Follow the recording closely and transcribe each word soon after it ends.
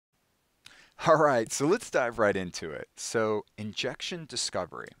All right, so let's dive right into it. So, injection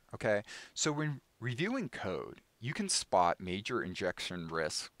discovery. Okay, so when reviewing code, you can spot major injection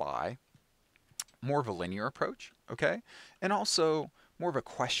risks by more of a linear approach, okay, and also more of a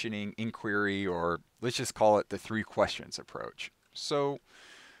questioning inquiry, or let's just call it the three questions approach. So,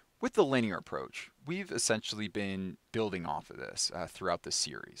 with the linear approach, we've essentially been building off of this throughout the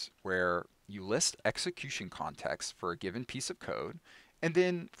series, where you list execution context for a given piece of code, and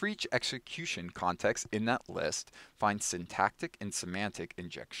then for each execution context in that list, find syntactic and semantic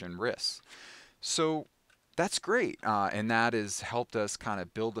injection risks. So that's great, and that has helped us kind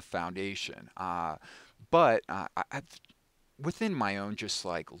of build a foundation. I've within my own just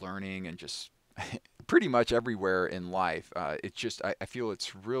like learning and just pretty much everywhere in life, it's just I feel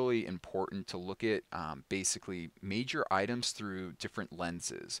it's really important to look at basically major items through different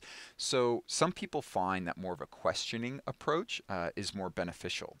lenses. So some people find that more of a questioning approach is more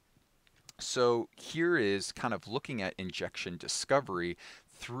beneficial. So here is kind of looking at injection discovery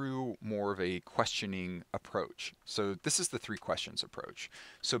through more of a questioning approach. So this is the three questions approach.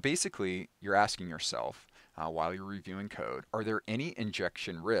 So basically, you're asking yourself while you're reviewing code, are there any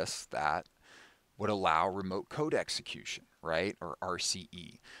injection risks that would allow remote code execution, right? Or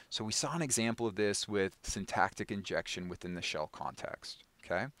RCE. So we saw an example of this with syntactic injection within the shell context,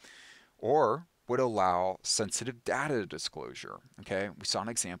 okay? Or would allow sensitive data disclosure. Okay, we saw an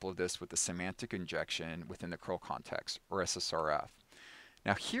example of this with the semantic injection within the curl context, or SSRF.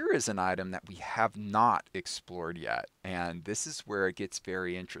 Now here is an item that we have not explored yet, and this is where it gets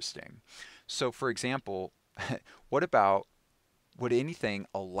very interesting. So for example, what about would anything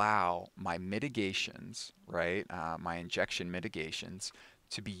allow my mitigations, right, my injection mitigations,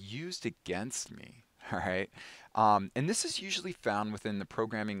 to be used against me? All right. And this is usually found within the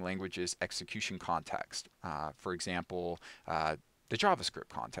programming language's execution context. For example, the JavaScript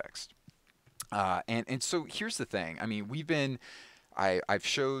context. And so here's the thing. I mean, I've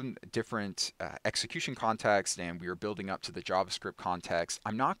shown different execution context, and we are building up to the JavaScript context.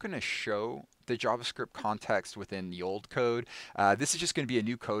 I'm not going to show the JavaScript context within the old code. This is just going to be a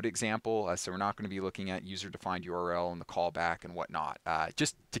new code example, so we're not going to be looking at user-defined URL and the callback and whatnot.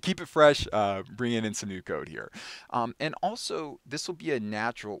 Just to keep it fresh, bringing in some new code here. And also, this will be a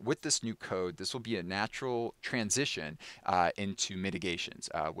natural, with this new code, this will be a natural transition into mitigations,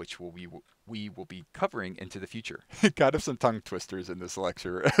 which we will be covering into the future. Kind of some tongue twisters in this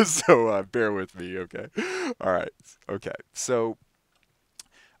lecture, so bear with me, okay? All right, okay. So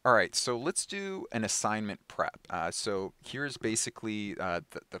let's do an assignment prep. So here's basically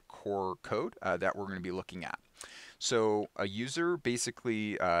the core code that we're going to be looking at. So a user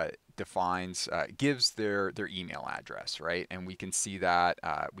basically gives their email address, right? And we can see that,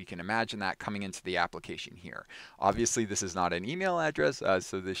 we can imagine that coming into the application here. Obviously, this is not an email address,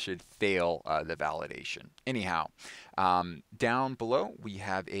 so this should fail the validation. Anyhow, down below, we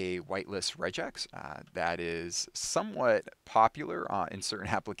have a whitelist regex that is somewhat popular in certain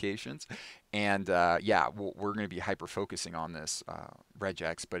applications. And yeah, we're going to be hyper focusing on this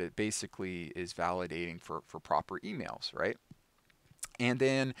regex, but it basically is validating for proper emails, right? And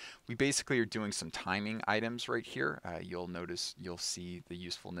then we basically are doing some timing items right here. You'll see the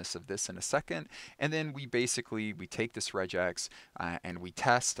usefulness of this in a second. And then we take this regex and we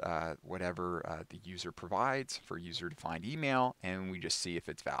test whatever the user provides for user-defined email, and we just see if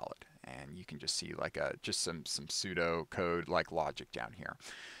it's valid. And you can just see like just some pseudo code like logic down here.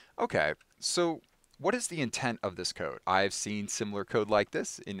 Okay, so what is the intent of this code? I've seen similar code like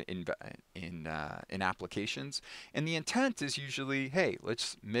this in applications, and the intent is usually, hey,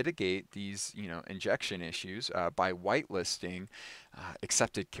 let's mitigate these injection issues by whitelisting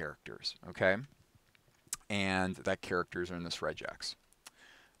accepted characters, okay? And that characters are in this regex.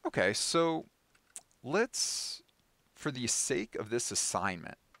 Okay, so let's, for the sake of this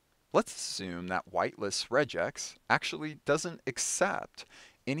assignment, let's assume that whitelist regex actually doesn't accept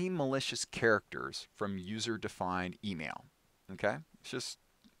any malicious characters from user-defined email. Okay, it's just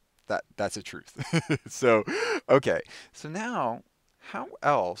that's the truth. So, okay, so now how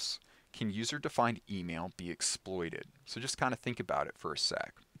else can user-defined email be exploited? So just kind of think about it for a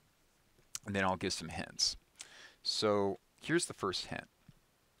sec, and then I'll give some hints. So here's the first hint.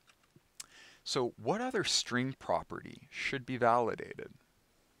 So what other string property should be validated?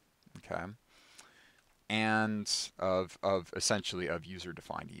 Okay, and of essentially of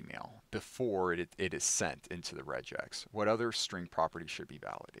user-defined email before it is sent into the regex. What other string property should be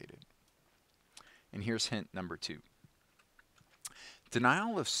validated? And here's hint number 2.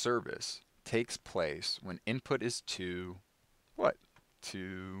 Denial of service takes place when input is to what?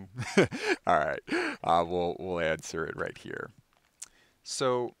 To all right, we'll answer it right here.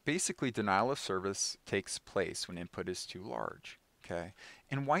 So basically, denial of service takes place when input is too large. Okay,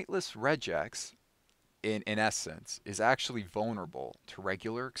 and whitelist regex, in essence, is actually vulnerable to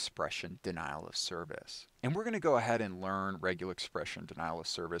regular expression denial of service. And we're going to go ahead and learn regular expression denial of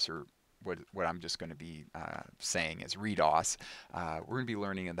service, or what I'm just going to be saying is ReDoS. We're going to be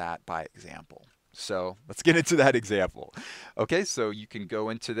learning that by example. So let's get into that example. Okay, so you can go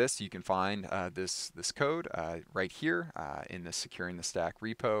into this. You can find this code right here in the Securing the Stack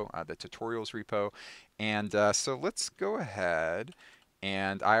repo, the tutorials repo. And so let's go ahead,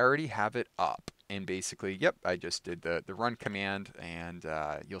 and I already have it up. And basically, yep, I just did the run command, and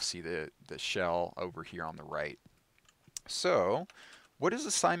you'll see the shell over here on the right. So what is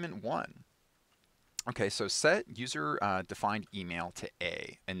assignment 1? Okay, so set user defined email to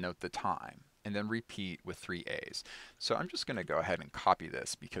A and note the time, and then repeat with 3 A's. So I'm just going to go ahead and copy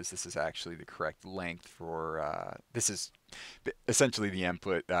this because this is actually the correct length for, this is essentially the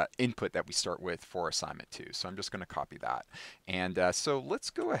input that we start with for assignment 2. So I'm just going to copy that. And so let's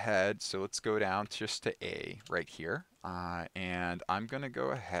go ahead, so let's go down just to A right here. And I'm going to go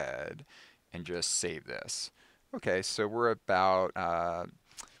ahead and just save this. Okay, so we're about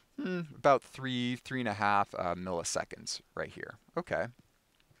three and a half milliseconds right here. Okay.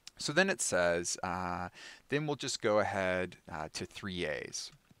 So then it says, then we'll just go ahead to 3 A's.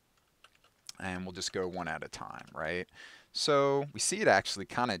 And we'll just go one at a time, right? So we see it actually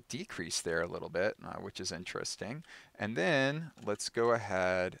kind of decrease there a little bit, which is interesting. And then let's go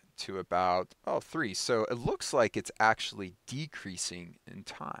ahead to about, 3. So it looks like it's actually decreasing in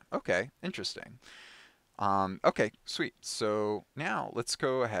time. Okay, interesting. Okay, sweet. So now let's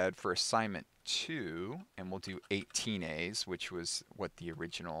go ahead for assignment 2, and we'll do 18 A's, which was what the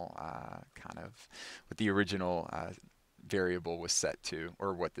original variable was set to,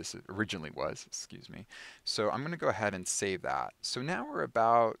 or what this originally was, excuse me. So I'm going to go ahead and save that. So now we're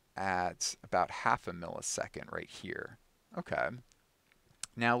at about half a millisecond right here. Okay.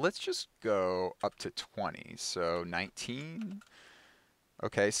 Now let's just go up to 20. So 19.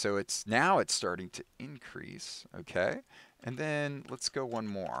 Okay, so it's starting to increase, okay? And then let's go one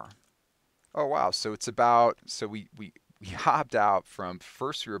more. Oh wow, so it's about, so we hopped out from,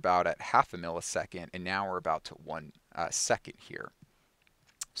 first we were about at half a millisecond, and now we're about to 1 second here.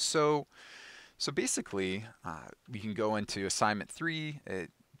 So basically, we can go into assignment 3.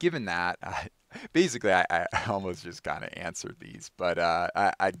 Given that, basically I almost just kind of answered these, but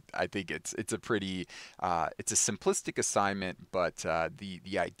I think it's a pretty it's a simplistic assignment, but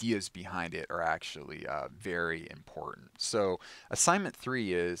the ideas behind it are actually very important. So assignment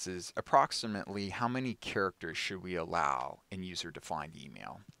 3 is approximately how many characters should we allow in user-defined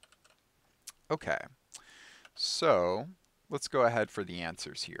email? Okay, so let's go ahead for the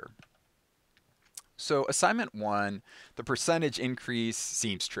answers here. So assignment 1, the percentage increase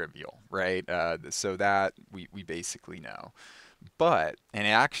seems trivial, right? So that we basically know. But, and it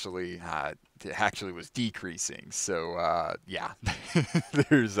actually was decreasing. So yeah,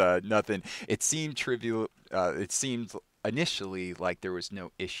 there's nothing. It seemed trivial. It seemed initially like there was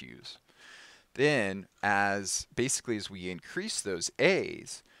no issues. Then, as we increased those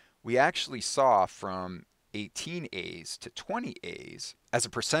A's, we actually saw from 18 A's to 20 A's, as a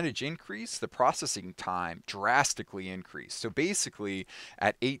percentage increase, the processing time drastically increased. So basically,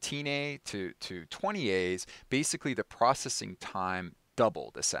 at 18A to 20 A's, basically the processing time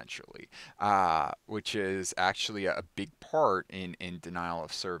doubled essentially, which is actually a big part in denial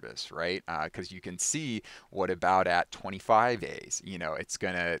of service, right? Because you can see what about at 25 A's,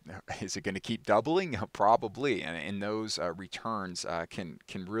 is it gonna keep doubling? Probably, and those returns can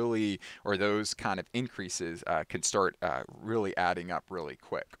really, or those kind of increases can start really adding up really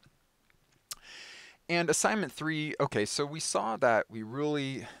quick. And assignment 3, okay, so we saw that we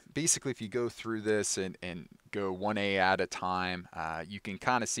really, basically if you go through this and go 1A at a time, you can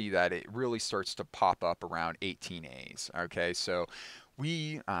kind of see that it really starts to pop up around 18 A's, okay? So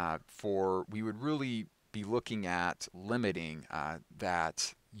we would really be looking at limiting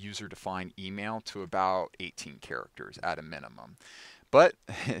that user-defined email to about 18 characters at a minimum. But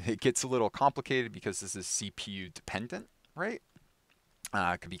it gets a little complicated because this is CPU dependent, right?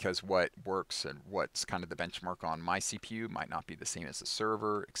 Because what works and what's kind of the benchmark on my CPU might not be the same as the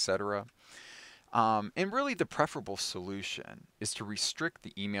server, etc. And really the preferable solution is to restrict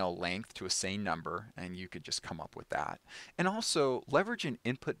the email length to a sane number, and you could just come up with that. And also leverage an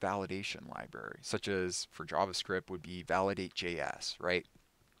input validation library, such as for JavaScript would be validate.js, right?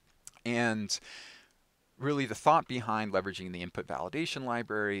 And really the thought behind leveraging the input validation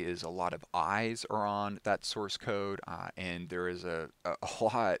library is a lot of eyes are on that source code, and there is a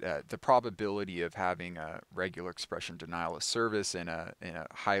lot, the probability of having a regular expression denial of service in a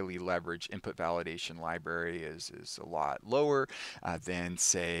highly leveraged input validation library is a lot lower than,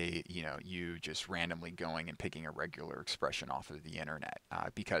 say, you just randomly going and picking a regular expression off of the internet,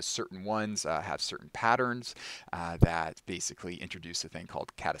 because certain ones have certain patterns that basically introduce a thing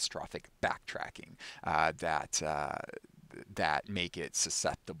called catastrophic backtracking, that make it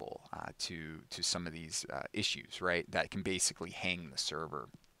susceptible to some of these issues, right? That can basically hang the server.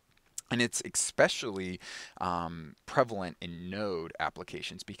 And it's especially prevalent in Node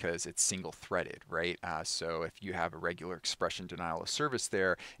applications because it's single-threaded, right? So if you have a regular expression denial of service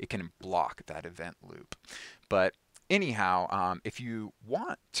there, it can block that event loop. But anyhow, if you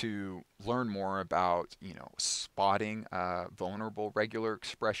want to learn more about, spotting vulnerable regular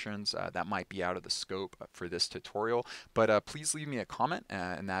expressions, that might be out of the scope for this tutorial. But please leave me a comment,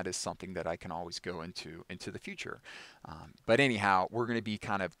 and that is something that I can always go into the future. But anyhow, we're going to be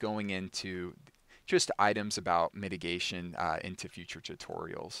kind of going into just items about mitigation into future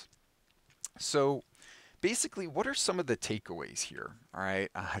tutorials. So basically, what are some of the takeaways here? All right,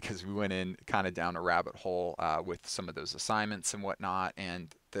 because we went in kind of down a rabbit hole with some of those assignments and whatnot,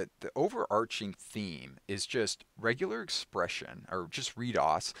 and the overarching theme is just regular expression, or just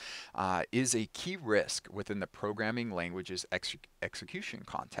ReDoS, is a key risk within the programming language's execution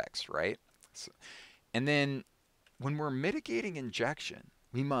context, right? So, and then when we're mitigating injection,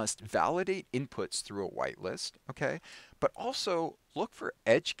 we must validate inputs through a whitelist, okay? But also look for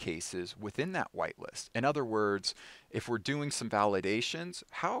edge cases within that whitelist. In other words, if we're doing some validations,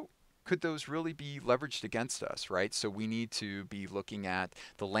 how could those really be leveraged against us, right? So we need to be looking at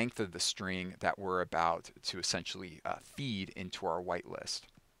the length of the string that we're about to essentially feed into our whitelist.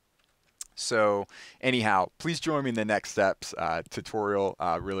 So anyhow, please join me in the next steps tutorial.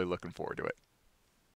 Really looking forward to it.